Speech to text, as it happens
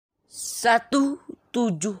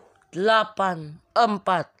1784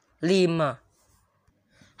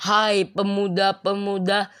 Hai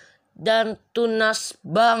pemuda-pemuda dan tunas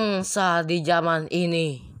bangsa di zaman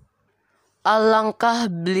ini.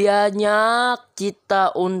 Alangkah belianya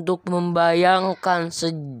kita untuk membayangkan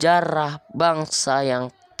sejarah bangsa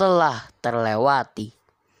yang telah terlewati.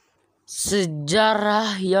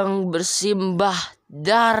 Sejarah yang bersimbah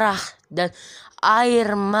darah dan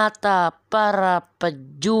air mata para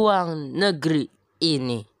pejuang negeri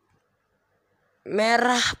ini.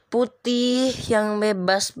 Merah putih yang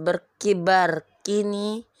bebas berkibar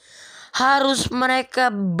kini harus mereka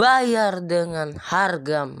bayar dengan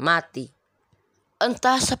harga mati.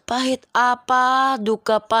 Entah sepahit apa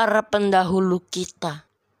duka para pendahulu kita,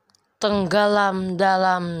 tenggelam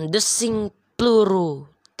dalam desing peluru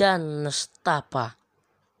dan nestapa.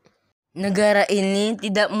 Negara ini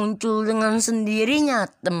tidak muncul dengan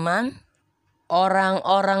sendirinya, teman.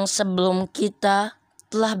 Orang-orang sebelum kita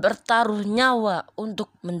telah bertaruh nyawa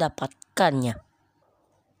untuk mendapatkannya.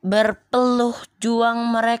 Berpeluh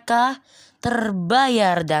juang mereka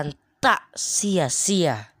terbayar dan tak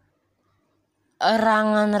sia-sia.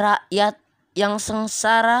 Erangan rakyat yang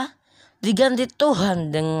sengsara diganti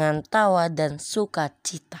Tuhan dengan tawa dan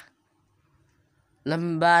sukacita.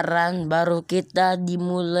 Lembaran baru kita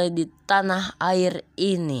dimulai di tanah air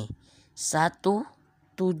ini.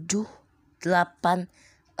 1784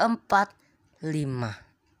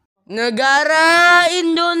 Negara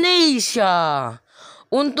Indonesia,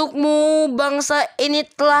 untukmu bangsa ini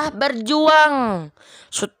telah berjuang.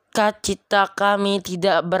 Sukacita kami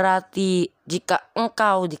tidak berarti jika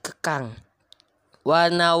engkau dikekang.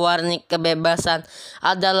 Warna-warni kebebasan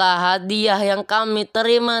adalah hadiah yang kami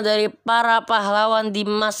terima dari para pahlawan di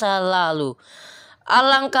masa lalu.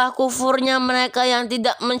 Alangkah kufurnya mereka yang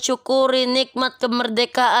tidak mensyukuri nikmat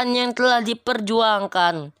kemerdekaan yang telah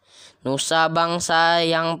diperjuangkan. Nusa bangsa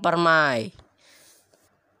yang permai.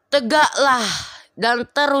 Tegaklah dan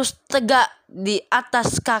terus tegak di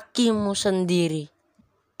atas kakimu sendiri.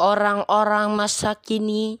 Orang-orang masa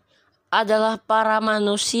kini adalah para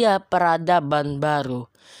manusia peradaban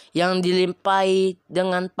baru yang dilimpahi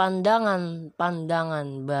dengan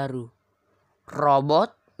pandangan-pandangan baru.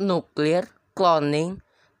 Robot, nuklir, cloning,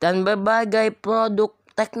 dan berbagai produk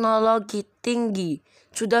teknologi tinggi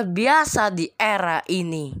sudah biasa di era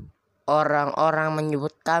ini. Orang-orang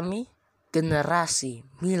menyebut kami generasi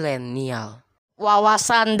milenial.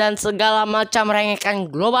 Wawasan dan segala macam rengekan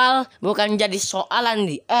global bukan jadi soalan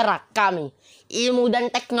di era kami. Ilmu dan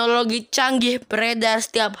teknologi canggih beredar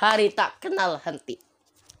setiap hari tak kenal henti.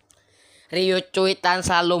 Riuh cuitan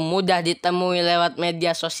selalu mudah ditemui lewat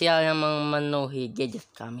media sosial yang memenuhi gadget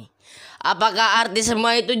kami. Apakah arti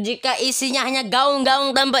semua itu jika isinya hanya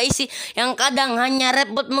gaung-gaung tanpa isi yang kadang hanya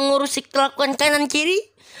repot mengurusi kelakuan kanan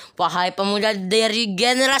kiri? Wahai pemuda dari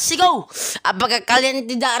generasi Go, apakah kalian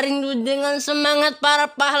tidak rindu dengan semangat para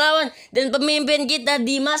pahlawan dan pemimpin kita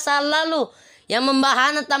di masa lalu yang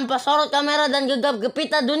membahana tanpa sorot kamera dan gegap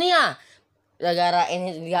gempita dunia? Negara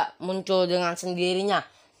ini tidak muncul dengan sendirinya.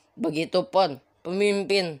 Begitupun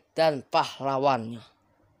pemimpin dan pahlawannya.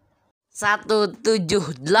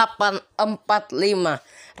 1784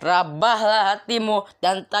 Rabahlah hatimu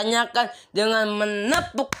dan tanyakan dengan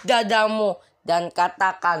menepuk dadamu dan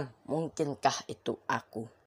katakan, mungkinkah itu aku?